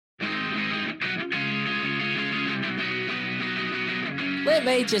Let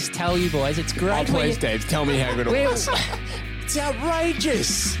me just tell you, boys, it's great. Oh, please, Dave, tell me how good it was. It's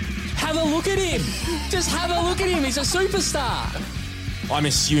outrageous. Have a look at him. Just have a look at him. He's a superstar. I'm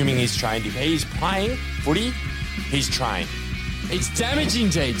assuming he's trained. If he's playing footy, he's trained. It's damaging,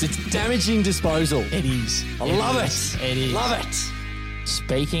 Jeeves. It's damaging disposal. It is. I love it. It is. Love it.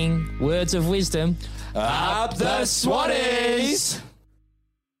 Speaking words of wisdom. Up the Swannies!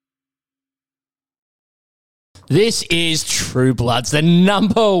 This is True Bloods, the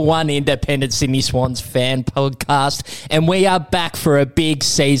number one independent Sydney Swans fan podcast, and we are back for a big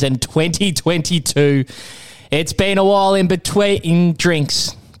season 2022. It's been a while in between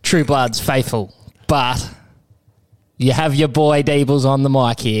drinks, True Bloods faithful, but you have your boy Deebles on the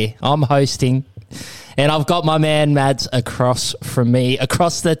mic here. I'm hosting, and I've got my man Mads across from me,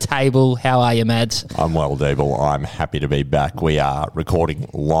 across the table. How are you, Mads? I'm well, Deeble. I'm happy to be back. We are recording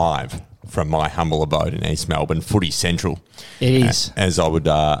live from my humble abode in East Melbourne, Footy Central. It is. As I would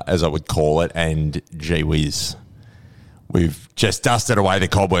call it, and gee whiz, we've just dusted away the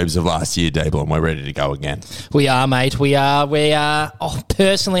cobwebs of last year, Deeble, and we're ready to go again. We are, mate. We are. Oh,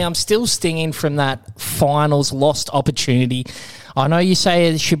 personally, I'm still stinging from that finals lost opportunity. I know you say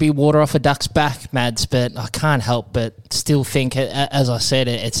it should be water off a duck's back, Mads, but I can't help but still think, as I said,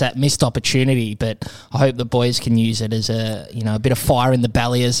 it's that missed opportunity. But I hope the boys can use it as a bit of fire in the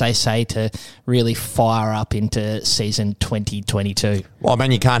belly, as they say, to really fire up into season 2022. Well,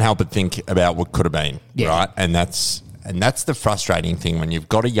 man, you can't help but think about what could have been, Yeah. right? And that's the frustrating thing when you've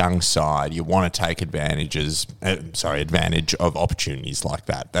got a young side. You want to take advantage of opportunities like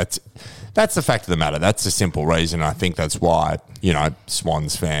that. That's the fact of the matter. That's the simple reason. I think that's why,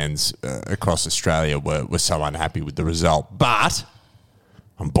 Swans fans across Australia were so unhappy with the result. But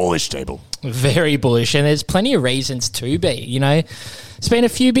I'm bullish, Deeble. Very bullish, and there's plenty of reasons to be. It's been a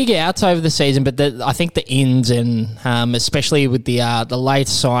few big outs over the season, but I think the ins, and especially with the late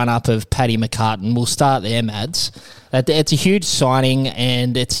sign-up of Paddy McCartan, we'll start there, Mads. It's a huge signing,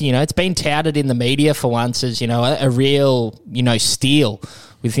 and it's been touted in the media for once as a real steal.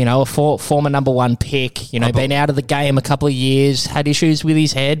 With, a former number one pick, been out of the game a couple of years, had issues with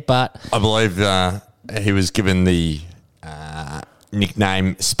his head, but... I believe he was given the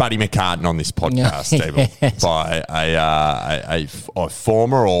nickname Spuddy McCartan on this podcast, Yes. by a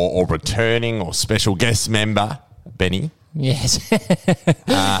former or returning or special guest member, Benny. Yes.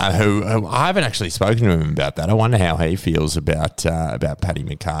 Who I haven't actually spoken to him about that. I wonder how he feels about Paddy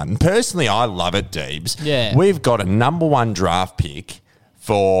McCartan. Personally, I love it, Deebs. Yeah. We've got a number one draft pick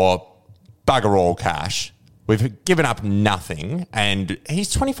for bugger all cash. We've given up nothing, and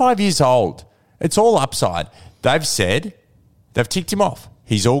he's 25 years old. It's all upside. They've ticked him off.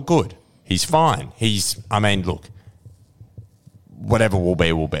 He's all good. He's fine. Look, whatever will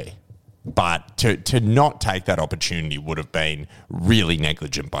be, will be. But to not take that opportunity would have been really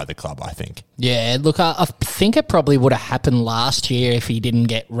negligent by the club, I think. Yeah, look, I think it probably would have happened last year if he didn't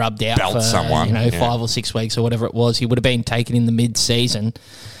get rubbed out Belt for someone, 5 or 6 weeks or whatever it was. He would have been taken in the mid-season.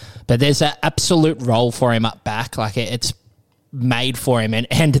 But there's an absolute role for him up back. Like, it's made for him.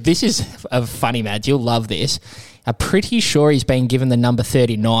 And this is a funny, Mads. You'll love this. I'm pretty sure he's been given the number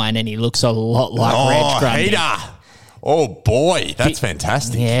 39, and he looks a lot like Reg Grundy. Hater. Oh, boy, that's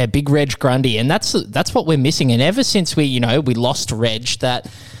fantastic. Yeah, big Reg Grundy, and that's what we're missing. And ever since we lost Reg, that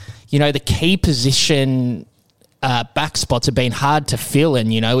the key position back spots have been hard to fill, and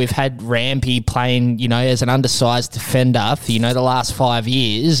we've had Rampy playing as an undersized defender for the last 5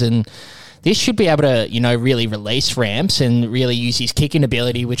 years, and this should be able to really release Ramps and really use his kicking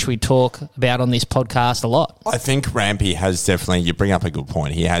ability, which we talk about on this podcast a lot. I think Rampy has definitely, you bring up a good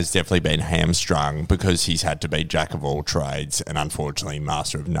point, he has definitely been hamstrung because he's had to be jack of all trades and unfortunately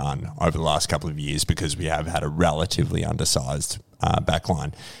master of none over the last couple of years because we have had a relatively undersized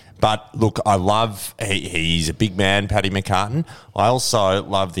backline. But look, I love, he's a big man, Paddy McCartan. I also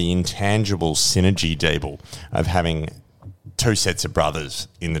love the intangible synergy, Deeble, of having two sets of brothers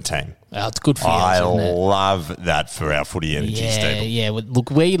in the team. Oh, it's good for you, I isn't it? love that for our footy energies, Deeble. Yeah. Well, look,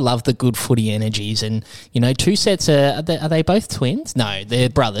 we love the good footy energies, and two sets are they both twins? No, they're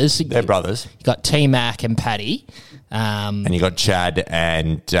brothers. They're brothers. You got T-Mac and Paddy, and you got Chad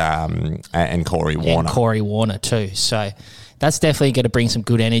and Corey Warner. and Corey Warner too. So that's definitely going to bring some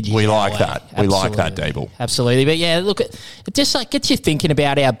good energy. We our like way. that. We like that, Absolutely. Deeble. Absolutely. But yeah, look, it just gets you thinking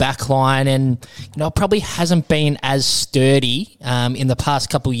about our back line, and it probably hasn't been as sturdy in the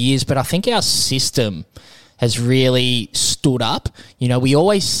past couple of years, but I think our system has really stood up. We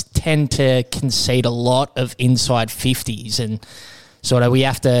always tend to concede a lot of inside 50s, and sort of we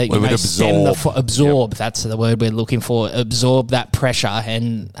have to absorb. Yep. That's the word we're looking for. Absorb that pressure,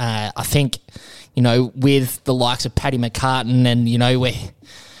 and I think with the likes of Paddy McCartan and, we're,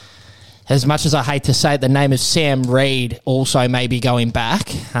 as much as I hate to say it, the name of Sam Reid also may be going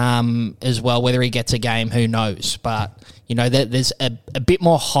back as well. Whether he gets a game, who knows? But, there's a bit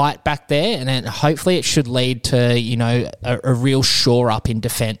more height back there, and then hopefully it should lead to, a real shore up in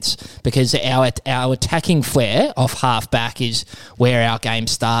defence, because our attacking flair off half-back is where our game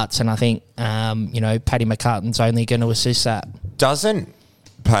starts, and I think, Paddy McCartan's only going to assist that. Doesn't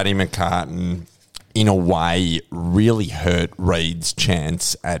Paddy McCartan, in a way, really hurt Reid's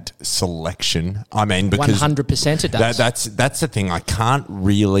chance at selection? I mean, because 100% it does. That's the thing. I can't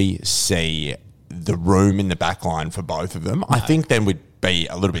really see the room in the back line for both of them. No. I think then we'd be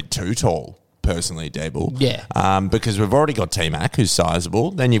a little bit too tall, personally, Dable. Yeah. Because we've already got T-Mac, who's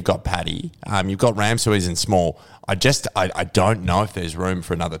sizable. Then you've got Paddy. You've got Rams, who isn't small. I don't know if there's room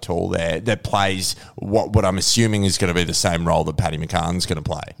for another tall there that plays what I'm assuming is going to be the same role that Paddy McCartan's going to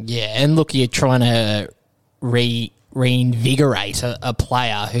play. Yeah, and look, you're trying to reinvigorate a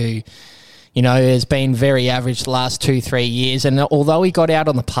player who, has been very average the last 2-3 years. And although he got out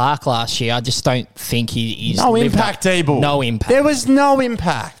on the park last year, I just don't think he's no impact, Dable. No impact. There was no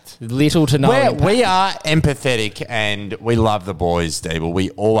impact. Little to no impact. We are empathetic and we love the boys, Dable. We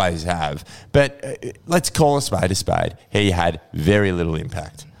always have. But let's call a spade. He had very little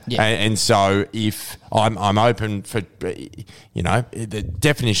impact. Yeah. And so if I'm open for, the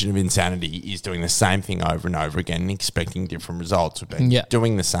definition of insanity is doing the same thing over and over again and expecting different results. We've been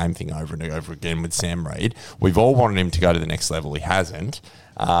doing the same thing over and over again with Sam Reid. We've all wanted him to go to the next level. He hasn't.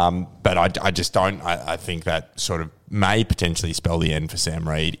 But I just don't. I think that sort of may potentially spell the end for Sam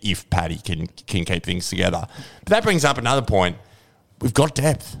Reid if Paddy can keep things together. But that brings up another point. We've got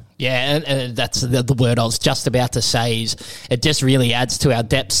depth. Yeah, and that's the word I was just about to say. Is it just really adds to our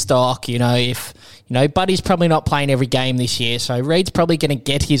depth stock. If Buddy's probably not playing every game this year, so Reid's probably going to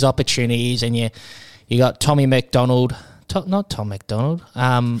get his opportunities, and you got Tommy McDonald. Not Tom McDonald.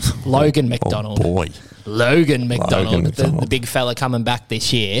 Logan McDonald. Oh, boy. Logan McDonald, the big fella coming back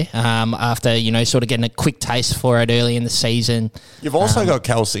this year after, sort of getting a quick taste for it early in the season. You've also got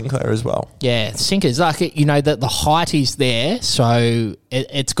Cal Sinclair as well. Yeah, Sinclair's the height is there, so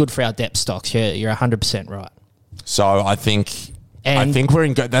it's good for our depth stocks. You're 100% right. So I think we're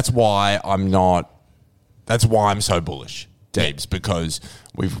in good. That's why I'm so bullish, Deebs, because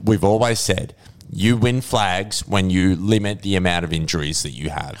we've always said you win flags when you limit the amount of injuries that you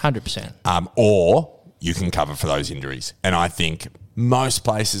have. 100%. Or you can cover for those injuries. And I think most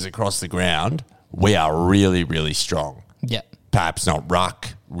places across the ground, we are really, really strong. Yeah. Perhaps not ruck,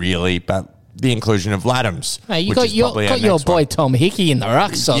 really, but the inclusion of Laddams. Hey, you got your boy Tom Hickey in the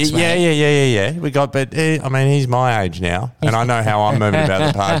ruck socks, mate. Yeah. We got, but he's my age now, and I know how I'm moving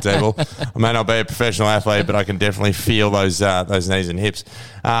about the park table. I may not be a professional athlete, but I can definitely feel those knees and hips.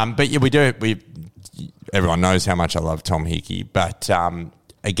 But yeah, we do. Everyone knows how much I love Tom Hickey, but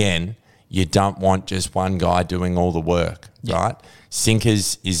again, you don't want just one guy doing all the work, right?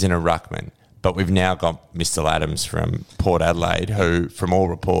 Sinkers isn't a ruckman, but we've now got Mr. Laddams from Port Adelaide, who, from all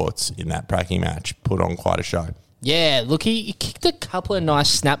reports in that pracking match, put on quite a show. Yeah, look, he kicked a couple of nice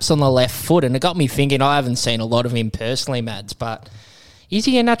snaps on the left foot, and it got me thinking. I haven't seen a lot of him personally, Mads, but is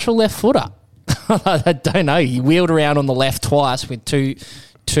he a natural left footer? I don't know. He wheeled around on the left twice with two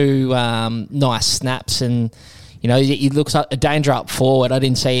nice snaps, and he looks like a danger up forward. I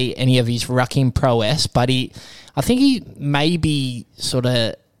didn't see any of his rucking prowess, but I think he may be sort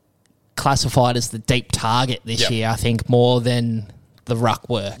of classified as the deep target this year. I think more than the ruck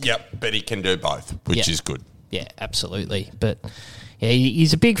work. Yep, but he can do both, which is good. Yeah, absolutely. But yeah,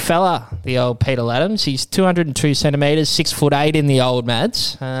 he's a big fella, the old Peter Laddams. He's 202 centimetres, 6'8" in the old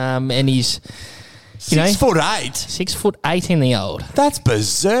Mads, and he's 6'8". 6'8" in the old. That's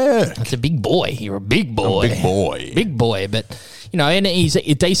berserk. That's a big boy. You're a big boy. Big boy. But, and he's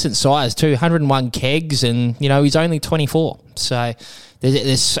a decent size too, 101 kegs, and, he's only 24. So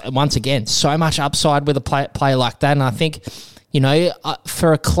there's once again, so much upside with a player like that. And I think,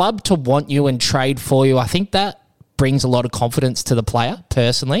 for a club to want you and trade for you, I think that brings a lot of confidence to the player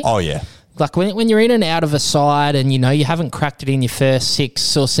personally. Oh, yeah. Like when you're in and out of a side and, you haven't cracked it in your first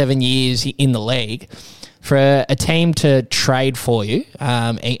 6 or 7 years in the league, for a team to trade for you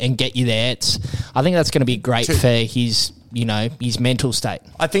and get you there, I think that's going to be great for his mental state.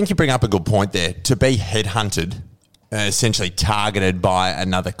 I think you bring up a good point there. To be headhunted, essentially targeted by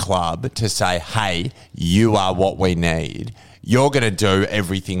another club to say, hey, you are what we need. You're going to do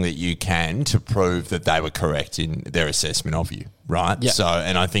everything that you can to prove that they were correct in their assessment of you, right? Yep. So,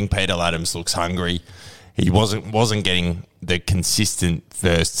 and I think Peter Laddams looks hungry. He wasn't getting the consistent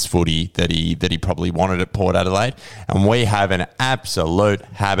firsts footy that he probably wanted at Port Adelaide. And we have an absolute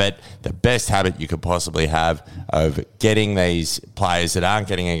habit, the best habit you could possibly have, of getting these players that aren't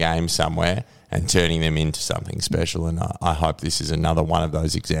getting a game somewhere and turning them into something special. And I hope this is another one of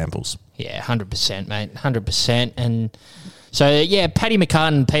those examples. Yeah, 100%, mate, 100%. And so, yeah, Paddy McCartan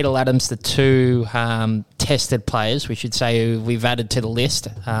and Peter Adams, the two tested players, we should say, who we've added to the list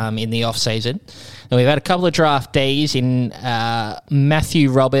in the off-season. And we've had a couple of draftees in Matthew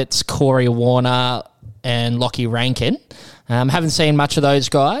Roberts, Corey Warner and Lockie Rankin. Haven't seen much of those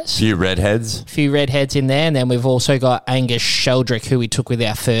guys. Few redheads in there. And then we've also got Angus Sheldrick, who we took with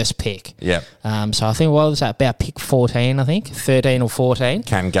our first pick. Yep. So I think, what was that, about pick 14, I think? 13 or 14.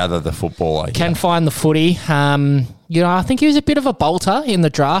 Can gather the football. Can find the footy. I think he was a bit of a bolter in the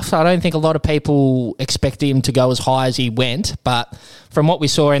draft. I don't think a lot of people expected him to go as high as he went. But from what we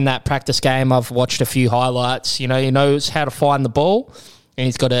saw in that practice game, I've watched a few highlights. He knows how to find the ball. And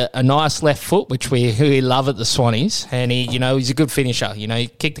he's got a nice left foot, which we love at the Swannies. And he's a good finisher. He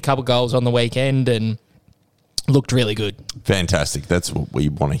kicked a couple goals on the weekend and looked really good. Fantastic. That's what we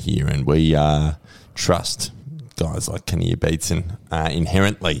want to hear. And we trust guys like Kinnear Beatson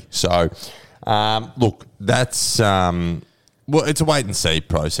inherently. So, look, that's... it's a wait-and-see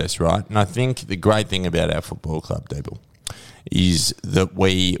process, right? And I think the great thing about our football club, Deeble, is that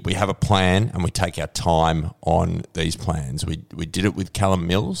we have a plan and we take our time on these plans. We did it with Callum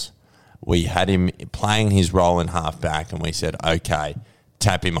Mills. We had him playing his role in half-back and we said, okay,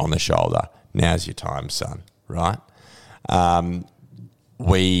 tap him on the shoulder. Now's your time, son, right?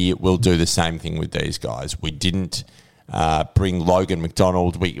 We will do the same thing with these guys. We didn't bring Logan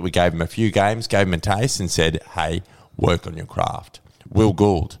McDonald. We gave him a few games, gave him a taste and said, hey, work on your craft. Will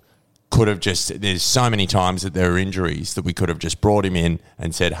Gould could have there's so many times that there are injuries that we could have just brought him in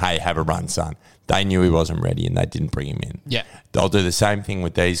and said, hey, have a run, son. They knew he wasn't ready and they didn't bring him in. Yeah. They'll do the same thing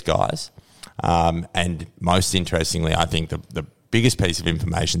with these guys. And most interestingly, I think the biggest piece of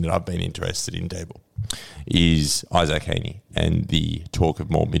information that I've been interested in, Deeble, is Isaac Heaney and the talk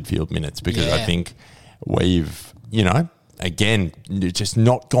of more midfield minutes, because I think we've, again, just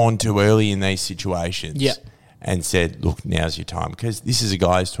not gone too early in these situations. Yeah. And said, look, now's your time. Because this is a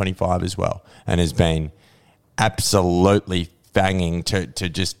guy who's 25 as well and has been absolutely fanging to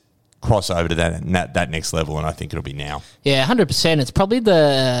just cross over to that next level, and I think it'll be now. Yeah, 100%. It's probably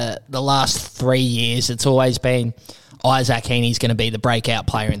the last 3 years it's always been Isaac Heaney's going to be the breakout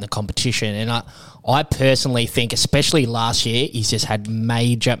player in the competition. And I personally think, especially last year, he's just had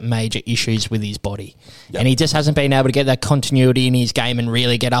major issues with his body. Yep. And he just hasn't been able to get that continuity in his game and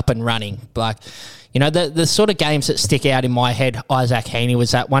really get up and running. The sort of games that stick out in my head, Isaac Heaney,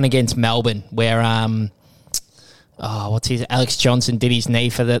 was that one against Melbourne where, Alex Johnson did his knee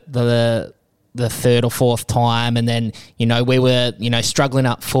for the third or fourth time, and then, we were, struggling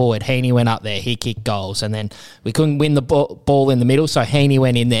up forward. Heaney went up there, he kicked goals, and then we couldn't win the ball in the middle, so Heaney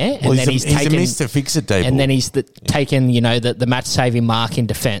went in there, and then he's taken... He's a Mr. Fix-It, and then he's taken, the match-saving mark in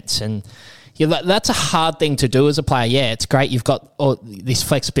defence, and... that's a hard thing to do as a player. Yeah, it's great you've got this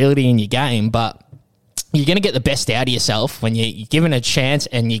flexibility in your game, but you're going to get the best out of yourself when you're given a chance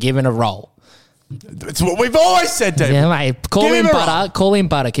and you're given a role. That's what we've always said, David. Yeah, mate. Call him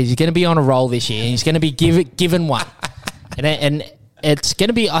Butter, because he's going to be on a roll this year. And he's going to be given one. and it's going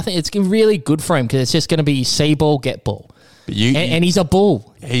to be, I think it's really good for him, because it's just going to be see ball, get ball. But and he's a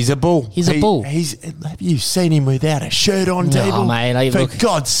bull. He's a bull. A bull. Have you seen him without a shirt on, David? Oh, mate. For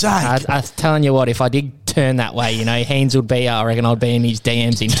God's sake. I'm telling you what, if I did turn that way, Haynes would be, I reckon I'd be in his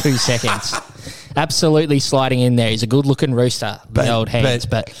DMs in 2 seconds. Absolutely sliding in there. He's a good-looking rooster, the old Haynes.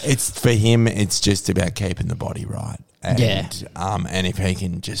 But it's for him, it's just about keeping the body right. And, and if he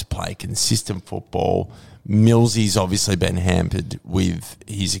can just play consistent football. Millsy's obviously been hampered with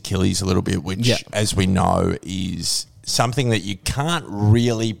his Achilles a little bit, which, as we know, is something that you can't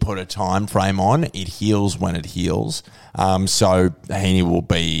really put a time frame on. It heals when it heals. So Heaney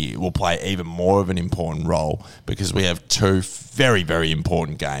will play even more of an important role, because we have two very, very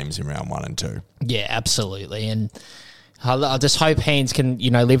important games in round 1 and 2. Yeah, absolutely. And I just hope Haynes can,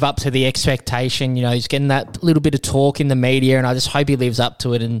 live up to the expectation. He's getting that little bit of talk in the media, and I just hope he lives up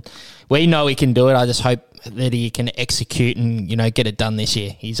to it. And we know he can do it. I just hope that he can execute and, get it done this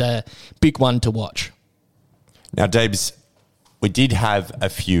year. He's a big one to watch. Now, Deebs, we did have a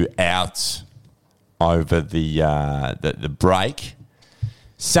few outs over the break.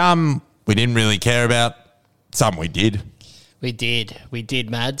 Some we didn't really care about. Some we did. We did,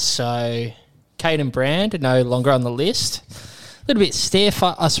 Mads. So, Caden Brand, no longer on the list. A little bit stiff,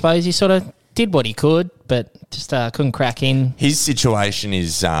 I suppose. He sort of did what he could, but just couldn't crack in. His situation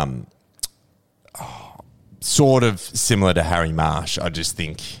is sort of similar to Harry Marsh. I just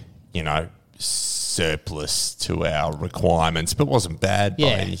think, surplus to our requirements, but wasn't bad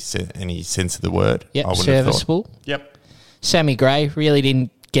by any sense of the word. Yep, I wouldn't serviceable. have thought. Yep. Sammy Gray really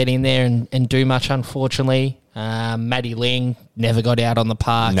didn't get in there and do much, unfortunately. Matty Ling never got out on the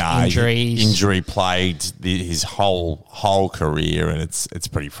park. Injuries. Injury plagued his whole career, and it's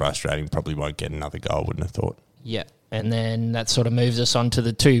pretty frustrating. Probably won't get another go, I wouldn't have thought. Yeah, and then that sort of moves us on to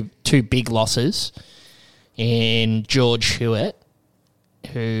the two big losses in George Hewitt,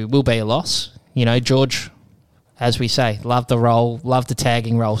 who will be a loss. George, as we say, loved the role, loved the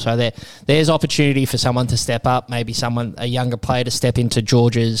tagging role. So there's opportunity for someone to step up, maybe a younger player to step into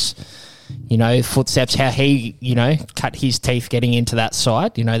George's, footsteps, how he, cut his teeth getting into that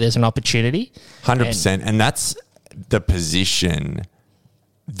side. There's an opportunity. 100%. And that's the position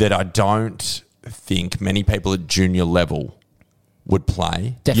that I don't think many people at junior level would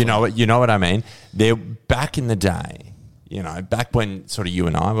play. Definitely. You know what I mean? They're back in the day. Back when sort of you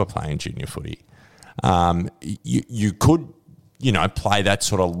and I were playing junior footy, you could, play that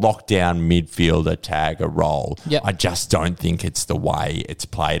sort of lockdown midfielder tagger role. Yep. I just don't think it's the way it's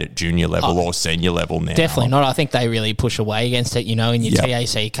played at junior level or senior level now. Definitely not. I think they really push away against it, in your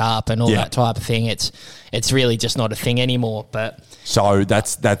TAC Cup and all that type of thing. It's really just not a thing anymore. But so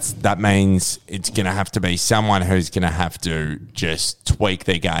that means it's going to have to be someone who's going to have to just tweak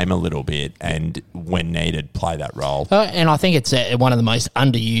their game a little bit and, when needed, play that role. And I think it's one of the most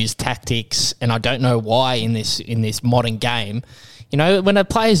underused tactics, and I don't know why in this modern game. When a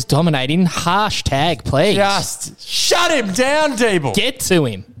player's dominating, harsh tag, please. Just shut him down, Deeble. Get to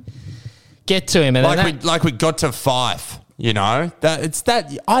him. And like we got to Fife,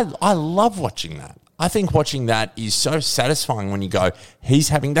 I love watching that. I think watching that is so satisfying when you go,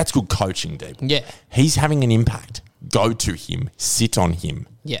 that's good coaching, Deeble. Yeah. He's having an impact. Go to him. Sit on him.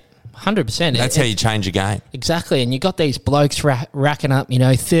 Yeah, 100%. That's how you change a game. Exactly. And you got these blokes racking up,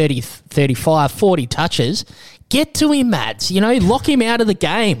 30, 35, 40 touches. Get to him, Mads. Lock him out of the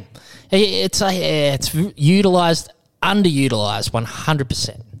game. It's utilised, underutilised,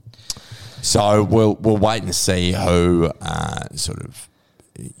 100%. So we'll wait and see who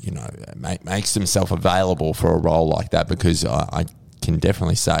makes himself available for a role like that, because I can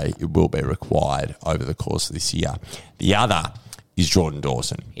definitely say it will be required over the course of this year. The other is Jordan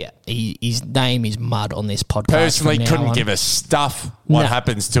Dawson. Yeah, his name is mud on this podcast. Personally, couldn't give a stuff what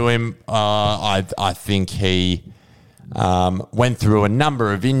happens to him. I think he went through a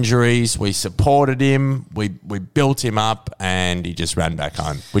number of injuries. We supported him. We built him up, and he just ran back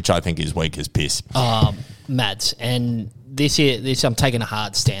home, which I think is weak as piss. Mads, and this I'm taking a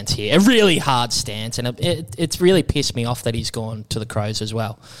hard stance here, a really hard stance, and it's really pissed me off that he's gone to the Crows as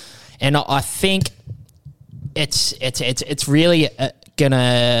well. And I think it's really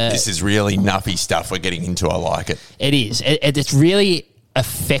gonna. This is really nuffy stuff we're getting into. I like it. It is. It's really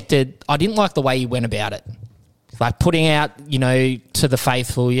affected. I didn't like the way he went about it. Like putting out, to the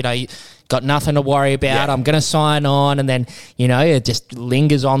faithful, got nothing to worry about. Yeah. I'm going to sign on. And then, it just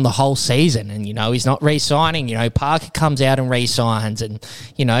lingers on the whole season. And, he's not re-signing. Parker comes out and re-signs. And,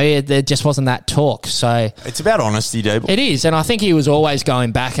 there just wasn't that talk. So it's about honesty, Deeble. It is. And I think he was always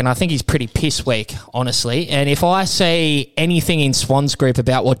going back. And I think he's pretty piss weak, honestly. And if I see anything in Swans Group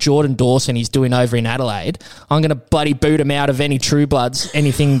about what Jordan Dawson is doing over in Adelaide, I'm going to bloody boot him out of any True Bloods,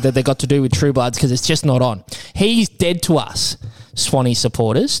 anything that they got to do with True Bloods, because it's just not on. He's dead to us. Swanee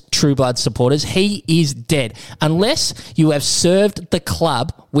supporters, True Blood supporters, he is dead. Unless you have served the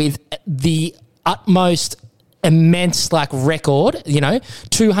club with the utmost immense record,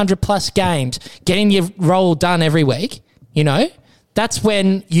 200 plus games, getting your role done every week, that's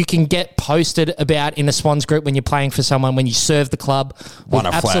when you can get posted about in a Swans Group when you're playing for someone, when you serve the club with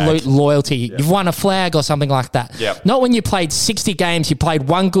absolute loyalty. Yep. You've won a flag or something like that. Yep. Not when you played 60 games, you played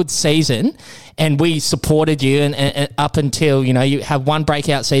one good season and we supported you and up until, you have one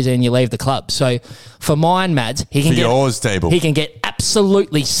breakout season and you leave the club. So for mine, Mads, he can get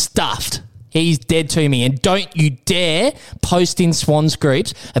absolutely stuffed. He's dead to me. And don't you dare post in Swans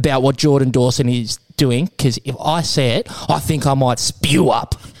Groups about what Jordan Dawson is doing, because if I see it, I think I might spew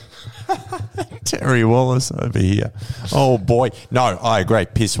up. Terry Wallace over here. Oh, boy. No, I agree.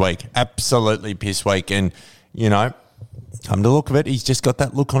 Piss week. Absolutely piss week. And, come to look of it, he's just got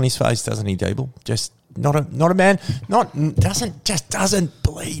that look on his face, doesn't he, Deeble? Just not a man. Doesn't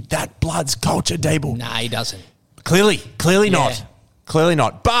bleed that Bloods culture, Deeble. No, he doesn't. Clearly not. Clearly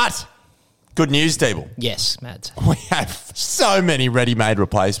not. But good news, Deeble. Yes, Mads. We have so many ready-made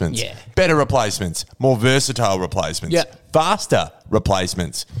replacements. Yeah. Better replacements. More versatile replacements. Yep. Faster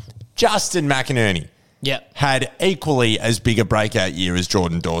replacements. Justin McInerney Yep. had equally as big a breakout year as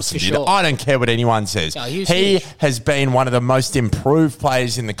Jordan Dawson did. sure. I don't care what anyone says. Oh, he was he huge. has been one of the most improved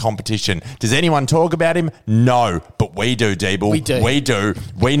players in the competition. Does anyone talk about him? No, but we do, Deeble. We do.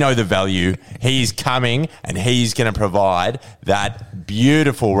 We know the value. He's coming and he's going to provide that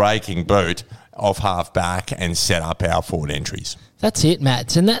beautiful raking boot off half back and set up our forward entries. That's it,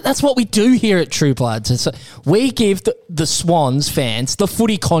 Matt. And that's what we do here at True Bloods. We give the Swans fans the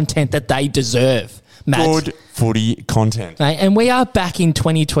footy content that they deserve, Matt. Good footy content. Right, and we are back in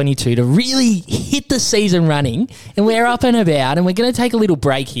 2022 to really hit the season running, and we're up and about, and we're going to take a little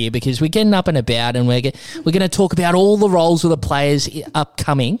break here because we're getting up and about, and we're going to talk about all the roles of the players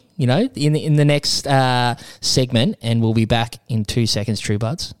upcoming, in the next segment, and we'll be back in 2 seconds, True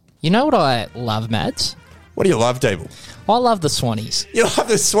Bloods. You know what I love, Mads? What do you love, Deeble? I love the Swannies. You love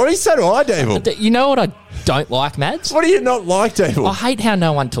the Swannies? So do I, Deeble. You know what I don't like, Mads? What do you not like, Deeble? I hate how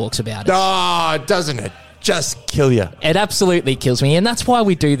no one talks about it. Oh, doesn't it just kill you? It absolutely kills me, and that's why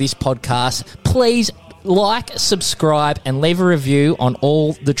we do this podcast. Please like, subscribe, and leave a review on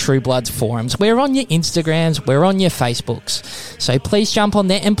all the True Bloods forums. We're on your Instagrams, we're on your Facebooks. So please jump on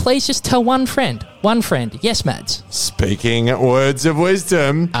there, and please just tell one friend. One friend. Yes, Mads? Speaking words of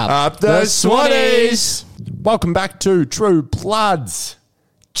wisdom, up the Swannies! Welcome back to True Bloods.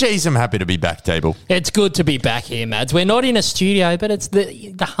 Jeez, I'm happy to be back, Deeble. It's good to be back here, Mads. We're not in a studio, but it's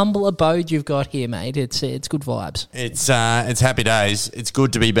the humble abode you've got here, mate. It's good vibes. It's happy days. It's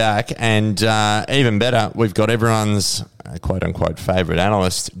good to be back, and even better, we've got everyone's quote unquote favourite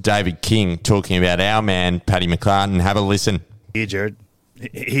analyst, David King, talking about our man, Paddy McCartan. Have a listen. Here, Jared.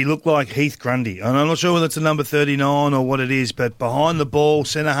 He looked like Heath Grundy, and I'm not sure whether it's a number 39 or what it is, but behind the ball,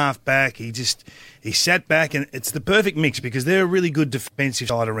 centre half back, he sat back, and it's the perfect mix because they're a really good defensive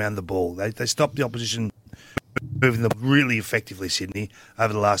side around the ball. They stopped the opposition moving them really effectively, Sydney,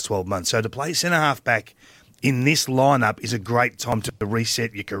 over the last 12 months. So to play centre half back in this lineup is a great time to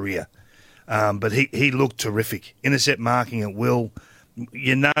reset your career. But he looked terrific. Intercept marking at will.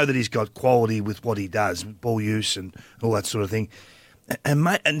 You know that he's got quality with what he does, ball use and all that sort of thing.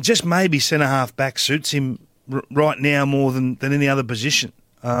 And just maybe centre half back suits him right now more than any other position.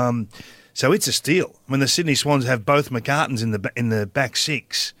 So it's a steal. I mean, the Sydney Swans have both McCartans in the back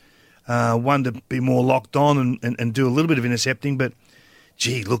six. One to be more locked on and do a little bit of intercepting, but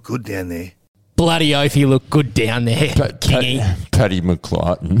gee, look good down there. Bloody oath, he looked good down there, Kingy. Paddy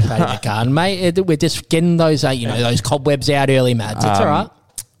McCartan. Paddy McCartan, mate. We're just getting those, those cobwebs out early, Mads. It's all right.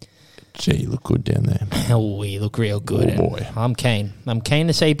 Gee, you look good down there. Oh, you look real good. Oh, boy. I'm keen. I'm keen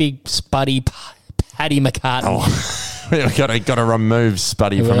to see big Spuddy Paddy McCartan. Oh, we've got to remove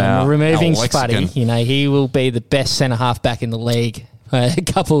Spuddy from our removing lexicon. Spuddy. He will be the best centre half back in the league. A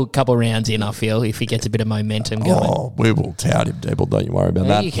couple rounds in, I feel, if he gets a bit of momentum going. Oh, we will tout him, Deeble. Don't you worry about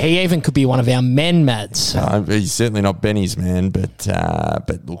that. He even could be one of our men, Mads. He's certainly not Benny's man, but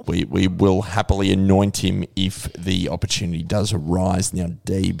look, we will happily anoint him if the opportunity does arise. Now,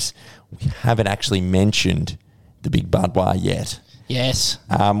 Deebs, we haven't actually mentioned the big Budweiser yet. Yes.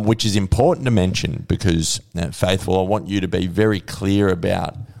 Which is important to mention because, Faithful, I want you to be very clear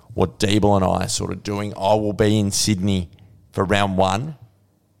about what Deeble and I are sort of doing. I will be in Sydney for round one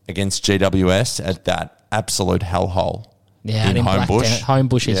against GWS at that absolute hellhole in Homebush.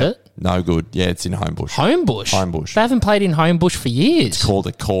 Homebush, is it? No good. Yeah, it's in Homebush. Homebush? They haven't played in Homebush for years. It's called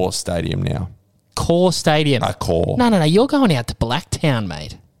the Core Stadium now. Core Stadium? Core. No. You're going out to Blacktown,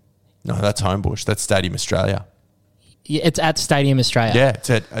 mate. No, that's Homebush. That's Stadium Australia. Yeah, it's at Stadium Australia. Yeah, it's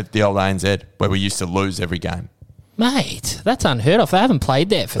at the old ANZ where we used to lose every game. Mate, that's unheard of. They haven't played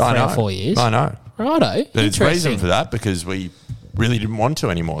there for 3 or 4 years. I know. Righto. There's reason for that because we really didn't want to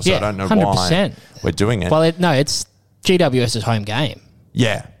anymore. So I don't know 100%. Why we're doing it. Well, it's GWS's home game.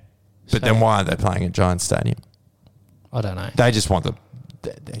 Yeah. But then why are they playing at Giant Stadium? I don't know. They just want the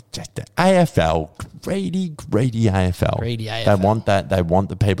AFL, greedy AFL. Greedy AFL. They want that. They want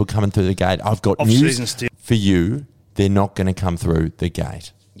the people coming through the gate. I've got news for you. They're not going to come through the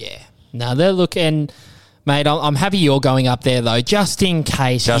gate. Yeah. No, they're looking... Mate, I'm happy you're going up there, though, just in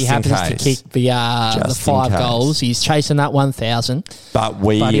case he happens to kick the 5 goals. He's chasing that 1,000.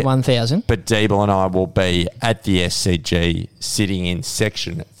 Buddy 1,000. But Deeble and I will be at the SCG sitting in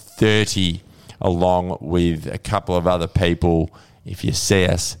section 30 along with a couple of other people. If you see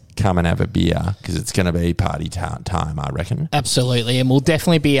us, come and have a beer because it's going to be party time, I reckon. Absolutely, and we'll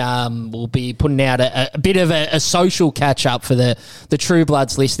definitely be putting out a bit of a social catch up for the True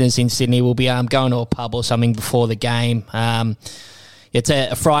Bloods listeners in Sydney. We'll be going to a pub or something before the game. It's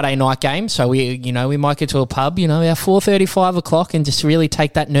a Friday night game, so we might get to a pub, about 4:30, 5 o'clock, and just really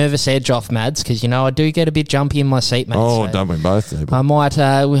take that nervous edge off, Mads, because I do get a bit jumpy in my seat, mate. Oh, so don't we both? I might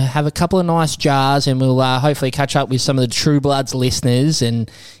have a couple of nice jars, and we'll hopefully catch up with some of the True Bloods listeners, and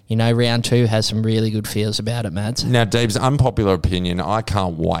round 2 has some really good feels about it, Mads. Now, Deeb's unpopular opinion, I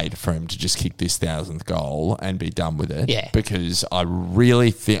can't wait for him to just kick this 1,000th goal and be done with it. Yeah. Because I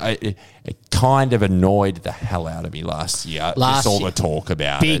really think it kind of annoyed the hell out of me last year. Just all the talk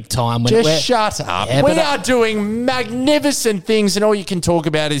about big it. time. Just shut up. Yeah, we are doing magnificent things, and all you can talk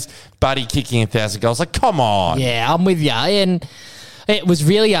about is Buddy kicking 1,000 goals. Like, come on. Yeah, I'm with you. And it was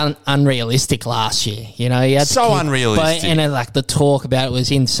really unrealistic last year. He had So unrealistic. And the talk about it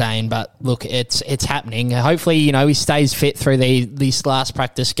was insane. But look, it's happening. Hopefully, he stays fit through this last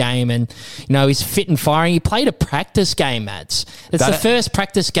practice game, and he's fit and firing. He played a practice game, Mads. It's the first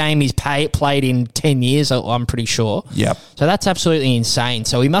practice game he's played in 10 years. I'm pretty sure. Yep. So that's absolutely insane.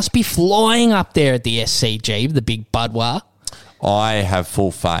 So he must be flying up there at the SCG, the big Budwar. I have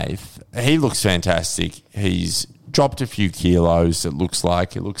full faith. He looks fantastic. He's dropped a few kilos, it looks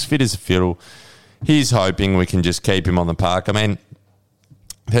like. It looks fit as a fiddle. He's hoping we can just keep him on the park. I mean,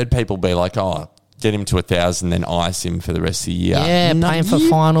 I've heard people be like, get him to 1,000, then ice him for the rest of the year. Yeah, playing for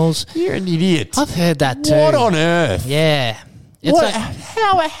finals. You're an idiot. I've heard that too. What on earth? Yeah.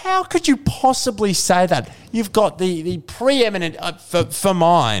 How could you possibly say that? You've got the preeminent, for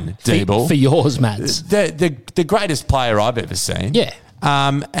mine, Deeble. For yours, Mads. The greatest player I've ever seen. Yeah.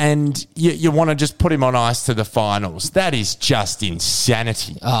 And you want to just put him on ice to the finals. That is just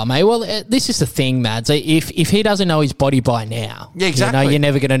insanity. Oh, mate. Well, this is the thing, Mads. If he doesn't know his body by now, yeah, exactly. You're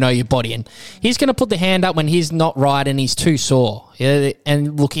never going to know your body. And he's going to put the hand up when he's not right and he's too sore. Yeah,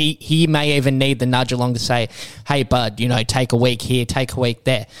 and look, he may even need the nudge along to say, hey, bud, take a week here, take a week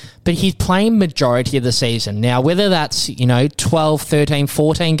there. But he's playing majority of the season. Now, whether that's, 12, 13,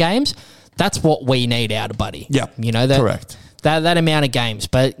 14 games, that's what we need out of Buddy. Yeah, correct. That amount of games.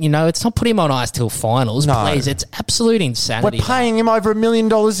 But, it's not putting him on ice till finals. No. Please, it's absolute insanity. We're paying him over $1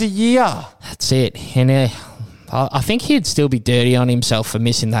 million a year. That's it. And I think he'd still be dirty on himself for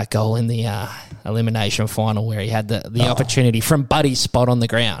missing that goal in the elimination final where he had the opportunity from Buddy's spot on the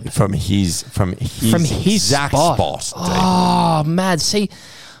ground. From his exact spot. Oh, mad. See,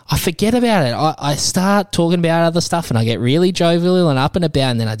 I forget about it. I start talking about other stuff and I get really jovial and up and about,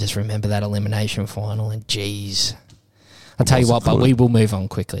 and then I just remember that elimination final and geez. I'll tell you what, but we will move on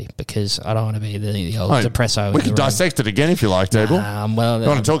quickly because I don't want to be the old depresso. We can dissect it again if you like, Dable. You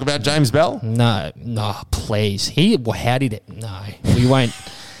want to talk about James Bell? No, please. How did it? No, we won't.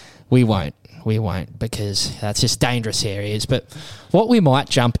 We won't because that's just dangerous areas. But what we might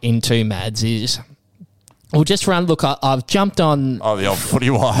jump into, Mads, is we'll just run. Look, I've jumped on. Oh, the old footy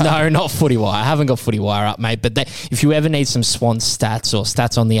wire. No, not footy wire. I haven't got footy wire up, mate. But if you ever need some Swan stats or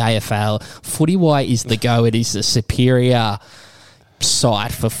stats on the AFL, footy wire is the go. It is the superior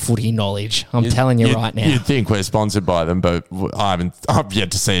site for footy knowledge. I'm telling you right now. You'd think we're sponsored by them, but I've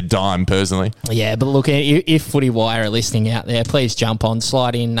yet to see a dime personally. Yeah, but look, if Footy Wire are listening out there, please jump on,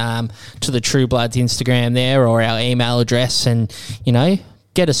 slide in to the True Bloods Instagram there or our email address and,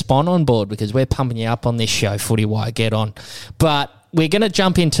 get a spawn on board because we're pumping you up on this show, Footy Wire, get on. But we're going to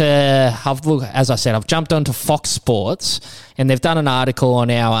jump into, as I said, I've jumped onto Fox Sports and they've done an article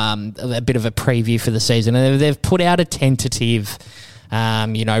on our, a bit of a preview for the season and they've put out a tentative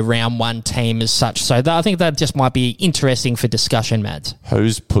round 1 team as such. So I think that just might be interesting for discussion, Mads.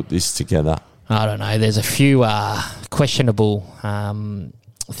 Who's put this together? I don't know. There's a few questionable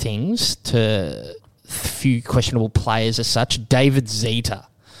few questionable players as such. David Zeta,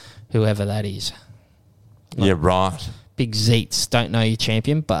 whoever that is. Yeah, right. Big Zeets. Don't know your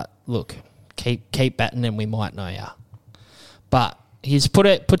champion, but look, keep batting and we might know ya. But he's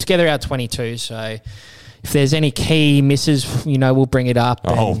put together our 22, so if there's any key misses, we'll bring it up.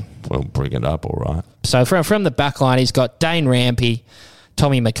 We'll bring it up, all right. So from the back line, he's got Dane Rampy,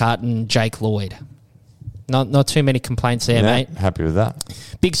 Tommy McCartan, Jake Lloyd. Not too many complaints there, mate. Happy with that.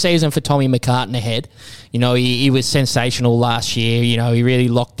 Big season for Tommy McCartan ahead. He was sensational last year. He really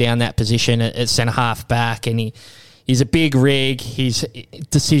locked down that position at centre half back and he's a big rig. His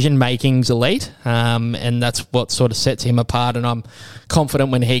decision-making's elite, and that's what sort of sets him apart. And I'm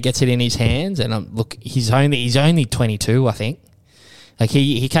confident when he gets it in his hands. And look, he's only 22, I think. Like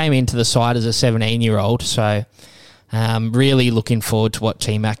he came into the side as a 17-year-old, so really looking forward to what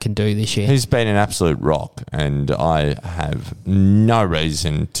T-Mac can do this year. He's been an absolute rock, and I have no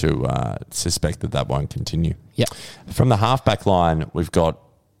reason to suspect that won't continue. Yeah. From the halfback line, we've got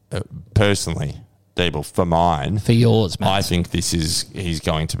personally. Deeble, for mine. For yours, mate. I think he's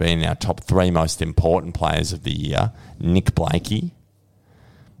going to be in our top 3 most important players of the year. Nick Blakey,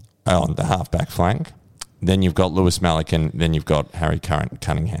 on the half-back flank. Then you've got Lewis Malikan. Then you've got Harry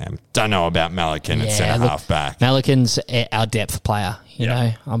Cunningham. Don't know about Malikan at centre half-back. Malikan's our depth player. You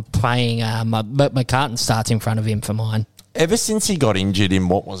know, I'm playing. McCartan starts in front of him for mine. Ever since he got injured in,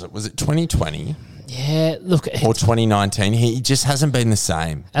 what was it? Was it 2020? Yeah, look. Or 2019? He just hasn't been the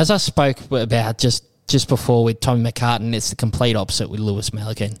same. As I spoke about just before with Tommy McCartan, it's the complete opposite with Lewis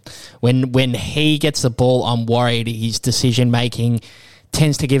Malikan. When he gets the ball, I'm worried his decision-making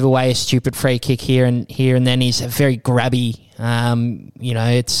tends to give away a stupid free kick here and then. He's very grabby. I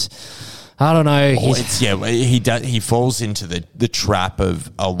don't know. He falls into the trap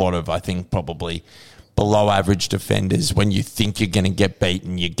of a lot of, I think, probably below average defenders. When you think you're going to get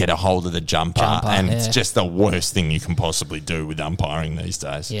beaten, you get a hold of the jumper and it's just the worst thing you can possibly do with umpiring these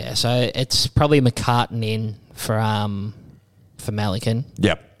days. Yeah, so it's probably McCartan in for Malikan.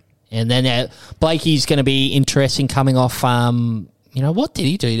 Yep. And then Blakey's going to be interesting coming off. What did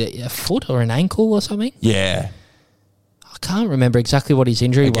he do? A foot or an ankle or something? Yeah. I can't remember exactly what his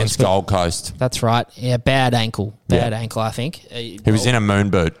injury was. Against Gold Coast. That's right. Yeah, bad ankle. Ankle, I think. He was in a moon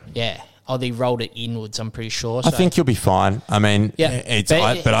boot. Yeah. Oh, they rolled it inwards, I'm pretty sure. I think he'll be fine. I mean,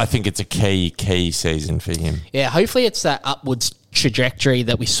 but I think it's a key season for him. Yeah, hopefully it's that upwards trajectory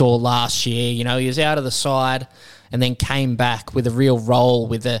that we saw last year. He was out of the side and then came back with a real role,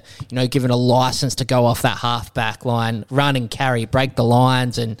 with given a license to go off that half-back line, run and carry, break the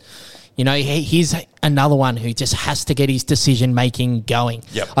lines. And, he's another one who just has to get his decision-making going.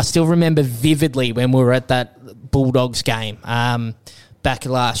 Yep. I still remember vividly when we were at that Bulldogs game back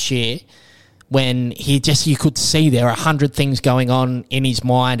last year, when you could see there are 100 things going on in his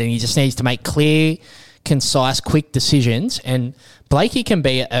mind and he just needs to make clear, concise, quick decisions. And Blakey can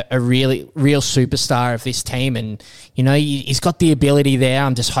be a really real superstar of this team, and he's got the ability there.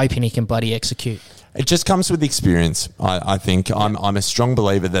 I'm just hoping he can bloody execute. It just comes with experience. I think I'm a strong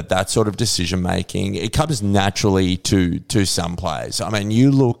believer that sort of decision making, it comes naturally to some players. I mean,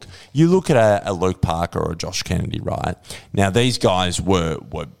 you look at a Luke Parker or a Josh Kennedy, right? Now these guys were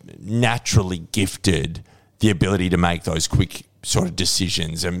naturally gifted the ability to make those quick sort of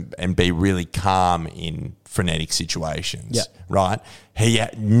decisions and be really calm in frenetic situations, right?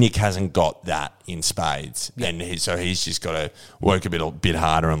 Nick hasn't got that in spades, and so he's just got to work a bit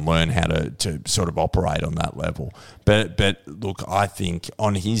harder and learn how to sort of operate on that level. But look, I think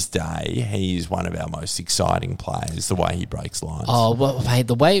on his day, he's one of our most exciting players, the way he breaks lines. Oh, well, mate,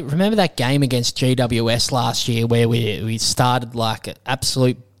 remember that game against GWS last year where we started like an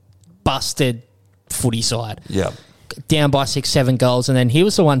absolute busted footy side. Yeah. Down by 6-7 goals, and then he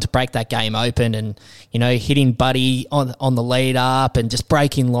was the one to break that game open and, hitting Buddy on the lead up and just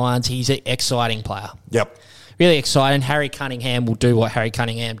breaking lines. He's an exciting player. Yep. Really exciting. Harry Cunningham will do what Harry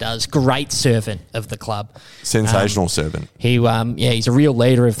Cunningham does. Great servant of the club. Sensational servant. He's a real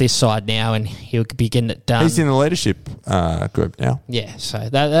leader of this side now, and he'll be getting it done. He's in the leadership group now. Yeah, so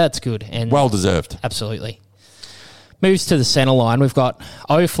that's good. And well deserved. Absolutely. Moves to the centre line. We've got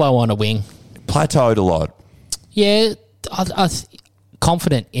Oflo on a wing. Plateaued a lot. Yeah, I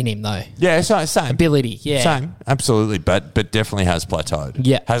confident in him though. Yeah, same ability. Yeah, same, absolutely. But definitely has plateaued.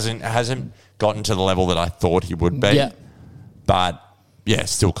 Yeah, hasn't gotten to the level that I thought he would be. Yeah, but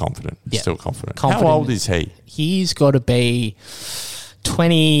still confident. Yeah. Still confident. Confident. How old is he? He's got to be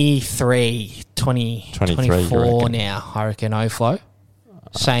 23, 24 now. I reckon. Oflo,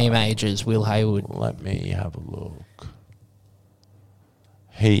 same age as Will Hayward. Let me have a look.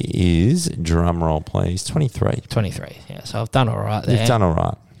 He is, drum roll please, 23. 23, yeah. So I've done all right there. You've done all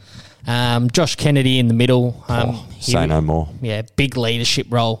right. Josh Kennedy in the middle. Say no more. Yeah, big leadership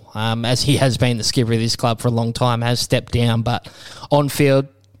role. As he has been the skipper of this club for a long time, has stepped down, but on field,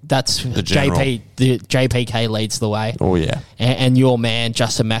 that's the JPK leads the way. Oh, yeah. And your man,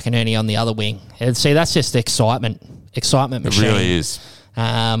 Justin McInerney, on the other wing. And see, that's just excitement machine. It really is.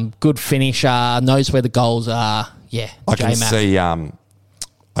 Good finisher, knows where the goals are. Yeah,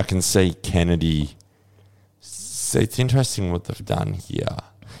 I can see Kennedy. See, it's interesting what they've done here.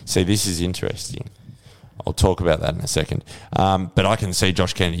 See, this is interesting. I'll talk about that in a second. But I can see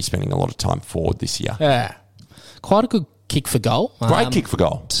Josh Kennedy spending a lot of time forward this year. Yeah. Quite a good kick for goal. Great kick for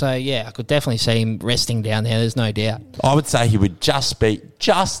goal. So, yeah, I could definitely see him resting down there. There's no doubt. I would say he would just be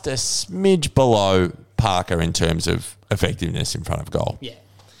just a smidge below Parker in terms of effectiveness in front of goal. Yeah.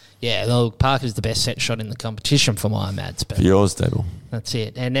 Yeah, look, Parker's the best set shot in the competition for my mads. But for yours, Devil. That's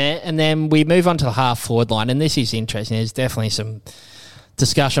it. And then we move on to the half-forward line, and this is interesting. There's definitely some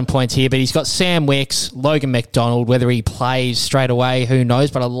discussion points here, but he's got Sam Wicks, Logan McDonald. Whether he plays straight away, who knows,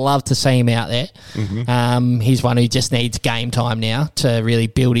 but I'd love to see him out there. Mm-hmm. He's one who just needs game time now to really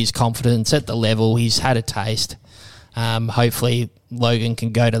build his confidence at the level. He's had a taste. Hopefully Logan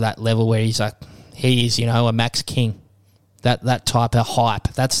can go to that level where he is, a Max King. That type of hype.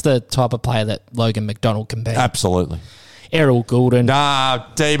 That's the type of player that Logan McDonald can be. Absolutely. Errol Goulden. Nah,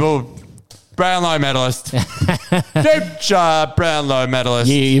 Deeble, Brownlow medalist. Future Brownlow medalist.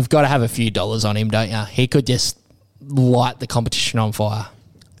 You've got to have a few dollars on him, don't you? He could just light the competition on fire.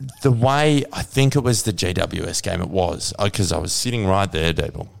 The way, I think it was the GWS game, it was, because I was sitting right there,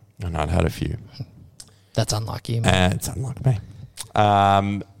 Deeble, and I'd had a few. That's unlike you, man. It's unlike me.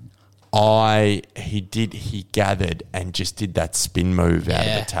 He gathered and just did that spin move out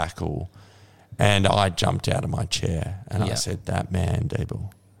of a tackle, and I jumped out of my chair and I said, "That man,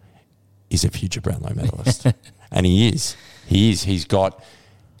 Deeble, is a future Brownlow medalist," and he is. He's got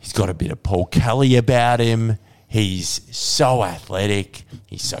a bit of Paul Kelly about him. He's so athletic.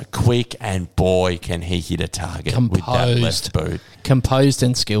 He's so quick, and boy, can he hit a target with that left boot. Composed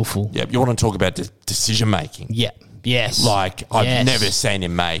and skillful. Yeah, you want to talk about decision making? Yeah. Yes. I've never seen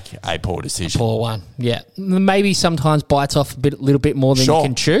him make a poor decision. Poor one. Yeah. Maybe sometimes bites off a little bit more than you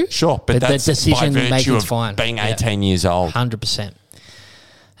can chew. Sure, but that's the decision by virtue making's of fine. being 18 years old. 100%.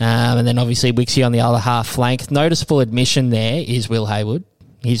 And then obviously Wixie on the other half flank. Noticeable admission there is Will Hayward.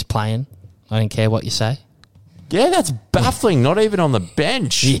 He's playing. I don't care what you say. Yeah, that's baffling. Not even on the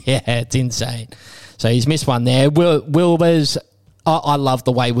bench. Yeah, it's insane. So he's missed one there. Wilbur's... I love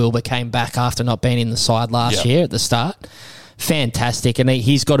the way Wilbur came back after not being in the side last year at the start. Fantastic. And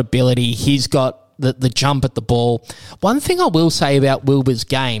he's got ability. He's got the jump at the ball. One thing I will say about Wilbur's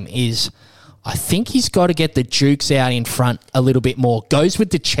game is I think he's got to get the jukes out in front a little bit more. Goes with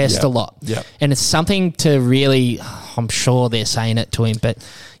the chest a lot. Yep. And it's something to really, I'm sure they're saying it to him, but,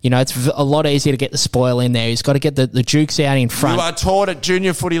 it's a lot easier to get the spoil in there. He's got to get the jukes out in front. You are taught at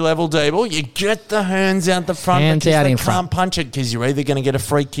junior footy level, Deeble, you get the hands out the front because they can't punch it because you're either going to get a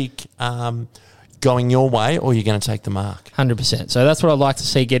free kick going your way or you're going to take the mark. 100%. So that's what I'd like to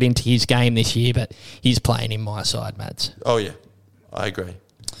see get into his game this year, but he's playing in my side, Mads. Oh, yeah. I agree.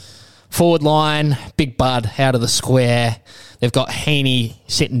 Forward line, Big Bud out of the square. They've got Heaney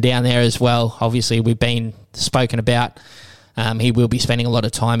sitting down there as well. Obviously, we've been spoken about. He will be spending a lot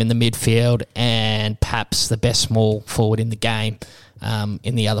of time in the midfield, and perhaps the best small forward in the game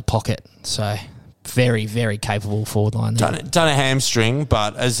in the other pocket. So very, very capable forward line there. Done a hamstring,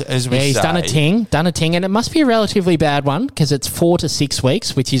 but as we say... he's done a ting, and it must be a relatively bad one because it's 4 to 6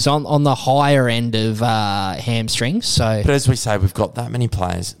 weeks, which is on the higher end of hamstrings. So, but as we say, we've got that many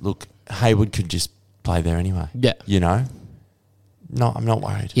players. Look, Hayward could just play there anyway. Yeah. No, I'm not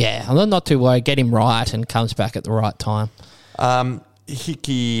worried. Yeah, I'm not too worried. Get him right and comes back at the right time.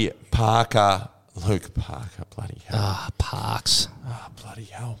 Hickey, Parker, Luke Parker, bloody hell. Parks. Bloody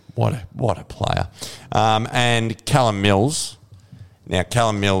hell. What a player. And Callum Mills. Now,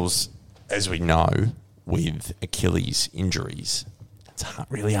 Callum Mills, as we know, with Achilles injuries, it's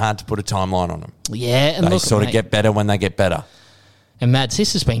really hard to put a timeline on them. Yeah. And they sort of get better when they get better. And Mads,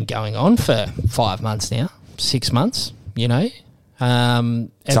 this has been going on for 5 months now, 6 months,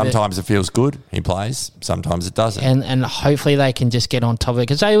 Sometimes it feels good, he plays. Sometimes it doesn't. And hopefully they can just get on top of it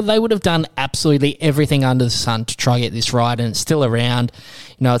because they would have done absolutely everything under the sun to try to get this right, and it's still around.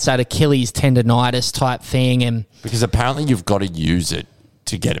 It's that Achilles tendonitis type thing. And because apparently you've got to use it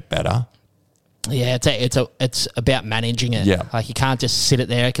to get it better. Yeah, it's about managing it. Yeah. Like you can't just sit it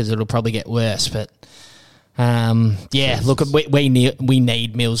there because it'll probably get worse. But look, we need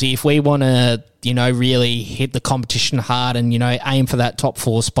Millsy if we want to, really hit the competition hard and aim for that top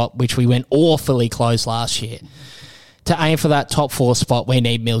 4 spot, which we went awfully close last year. To aim for that top 4 spot, we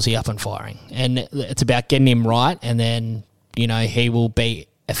need Millsy up and firing, and it's about getting him right, and then he will be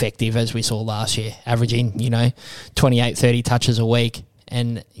effective as we saw last year, averaging 28, 30 touches a week,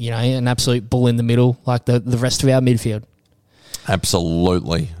 and an absolute bull in the middle like the rest of our midfield.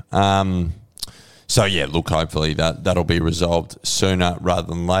 Absolutely. So, yeah, look, hopefully that'll be resolved sooner rather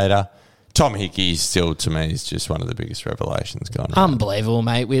than later. Tom Hickey still, to me, is just one of the biggest revelations gone. Unbelievable,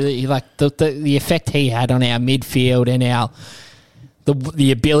 mate. The effect he had on our midfield and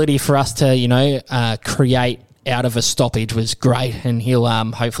the ability for us to, create out of a stoppage was great, and he'll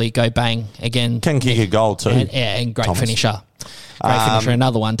hopefully go bang again. Can kick a goal too. And great Thomas. Finisher. Great finisher.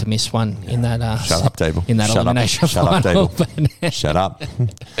 Another one to miss one in that. Shut up, Deeble. In that elimination final. Shut up, Deeble. Shut up.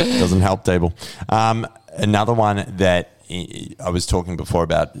 Doesn't help, Deeble. Another one that I was talking before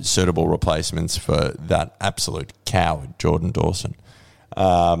about suitable replacements for that absolute coward, Jordan Dawson.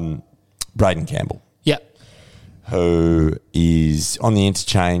 Braden Campbell. Yep. Who is on the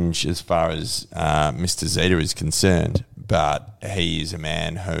interchange as far as Mr. Zeta is concerned, but he is a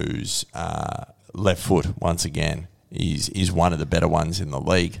man whose left foot, once again, is one of the better ones in the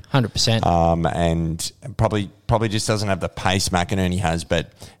league. 100%. And probably just doesn't have the pace McInerney has,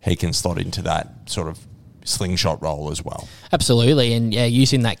 but he can slot into that sort of slingshot role as well. Absolutely, and yeah,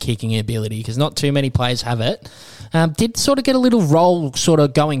 using that kicking ability because not too many players have it. Did sort of get a little role sort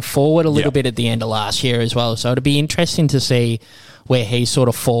of going forward a little bit at the end of last year as well. So it'll be interesting to see where he sort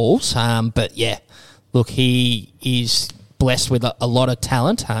of falls. But yeah, look, he is blessed with a lot of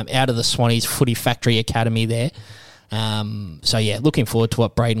talent out of the Swannies Footy Factory Academy there. So yeah, looking forward to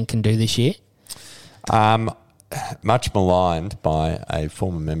what Braden can do this year. Much maligned by a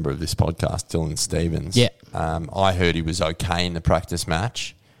former member of this podcast, Dylan Stevens. Yeah. I heard he was okay in the practice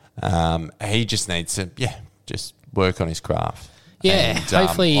match. He just needs to, just work on his craft. Yeah, and,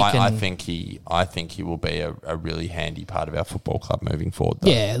 hopefully he can. I think he will be a really handy part of our football club moving forward. Though.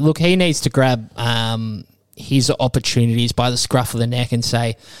 Yeah, look, he needs to grab his opportunities by the scruff of the neck and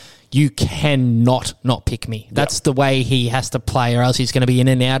say, you cannot not pick me. That's the way he has to play, or else he's going to be in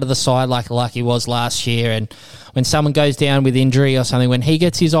and out of the side like he was last year. And when someone goes down with injury or something, when he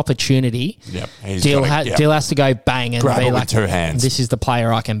gets his opportunity, Dill has to go bang and grab be it like, with 2 hands. This is the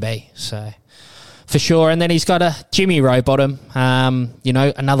player I can be. So for sure. And then he's got a Jimmy Rowbottom,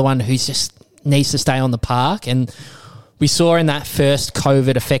 another one who just needs to stay on the park. And we saw in that first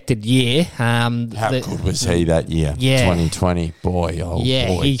COVID-affected year. How good was he that year? Yeah. 2020. Boy, boy.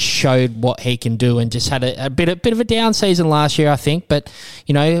 He showed what he can do and just had a bit of a down season last year, I think. But,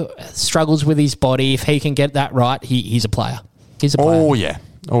 struggles with his body. If he can get that right, he's a player. He's a player. Oh, yeah.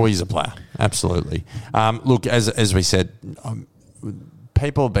 Oh, he's a player. Absolutely. Look, as we said,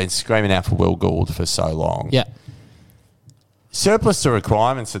 people have been screaming out for Will Gould for so long. Yeah. Surplus to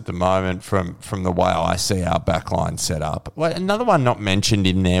requirements at the moment from the way I see our backline set up. Well, another one not mentioned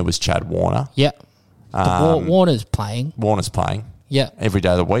in there was Chad Warner. Yeah. Warner's playing. Warner's playing. Yeah. Every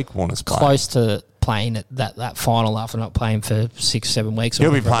day of the week, Warner's playing. Close to playing at that final after not playing for 6-7 weeks.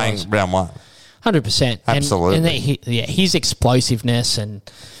 He'll be playing round 1. 100%. Absolutely. His explosiveness and,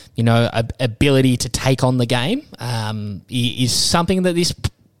 ability to take on the game is something that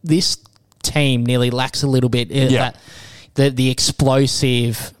this team nearly lacks a little bit. Yeah. The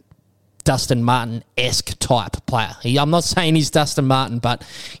explosive Dustin Martin-esque type player. I'm not saying he's Dustin Martin, but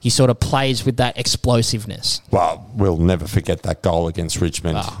he sort of plays with that explosiveness. Well, we'll never forget that goal against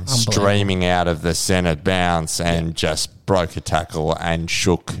Richmond. Streaming out of the centre bounce and just broke a tackle and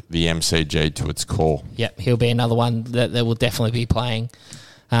shook the MCG to its core. Yep, he'll be another one that will definitely be playing.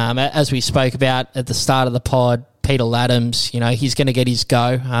 As we spoke about at the start of the pod, Peter Laddams, he's going to get his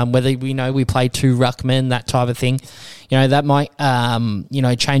go. Whether we play 2 ruckmen, that type of thing, that might,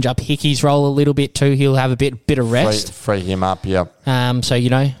 change up Hickey's role a little bit too. He'll have a bit of rest. Free him up, yep.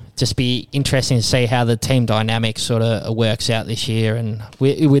 So, just be interesting to see how the team dynamic sort of works out this year. And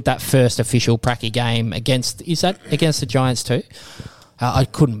with that first official pracky game against the Giants too?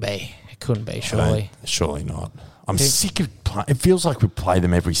 It couldn't be. It couldn't be, surely. Surely not. I'm sick of it feels like we play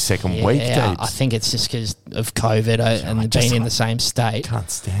them every second week, Yeah, Deebs. I think it's just because of COVID and being in the same state. Can't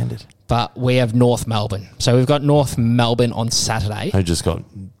stand it. But we have North Melbourne. So we've got North Melbourne on Saturday. Who just got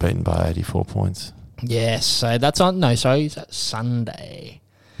beaten by 84 points. Yes, so that's on. No, sorry, that's Sunday.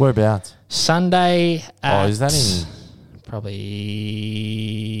 Whereabouts? Sunday at is that in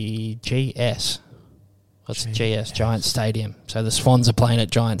probably GS? What's GS? Giant Stadium. So the Swans are playing at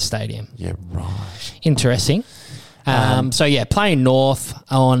Giant Stadium. Yeah, right. Interesting. Playing North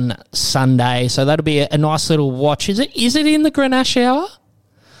on Sunday. So that'll be a nice little watch. Is it in the Grenache hour?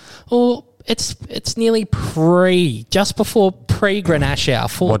 Or it's nearly just before pre-Grenache hour,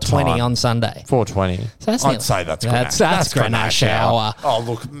 4:20 on Sunday. 4:20. So I'd say that's Grenache. That's Grenache hour. Oh,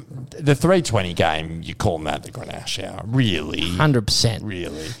 look, the 3:20 game, you call that the Grenache hour. Really? 100%.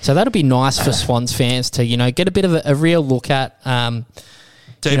 Really? So that'll be nice for Swans fans to, get a bit of a real look at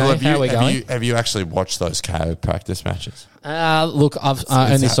have you actually watched those KO practice matches? Look,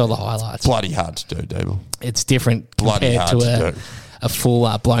 I only saw the highlights. Bloody hard to do, Dable. It's different Bloody compared hard to a full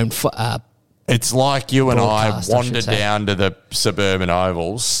blown. It's like you and I broadcast, I wander should say. down to the suburban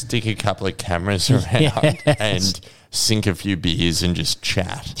ovals, stick a couple of cameras around, and sink a few beers and just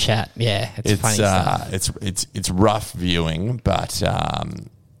chat. Yeah, it's funny stuff. It's rough viewing, but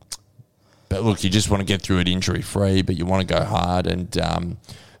look, you just want to get through it injury free, but you want to go hard, and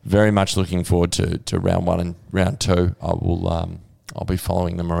very much looking forward to round 1 and round 2. I'll be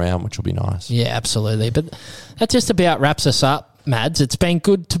following them around, which will be nice. Yeah, absolutely. But that just about wraps us up, Mads. It's been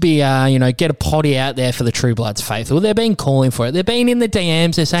good to be, get a potty out there for the True Bloods faithful. They've been calling for it. They've been in the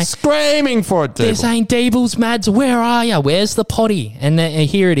DMs. They're saying, screaming for it, They're saying, Deebles, Mads, where are you? Where's the potty? And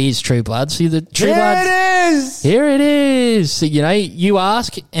here it is, True Bloods. See the True Bloods. It is. Here it is. You know, you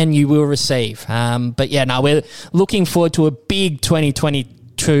ask and you will receive. But yeah, no, we're looking forward to a big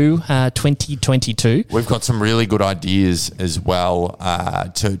 2022. We've got some really good ideas as well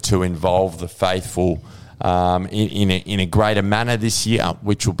to involve the faithful in a greater manner this year,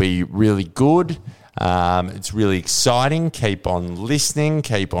 which will be really good. It's really exciting. Keep on listening,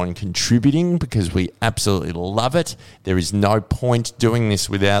 keep on contributing, because we absolutely love it. There is no point doing this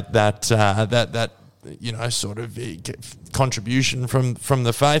without that sort of contribution from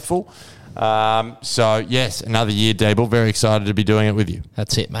the faithful. So yes, another year, Deeble. Very excited to be doing it with you.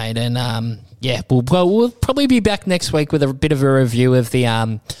 That's it, mate. And we'll probably be back next week with a bit of a review of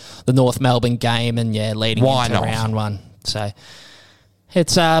the North Melbourne game and leading into round one. So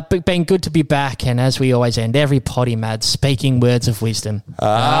it's been good to be back, and as we always end every potty, Mad, speaking words of wisdom.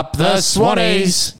 Up the Swannies!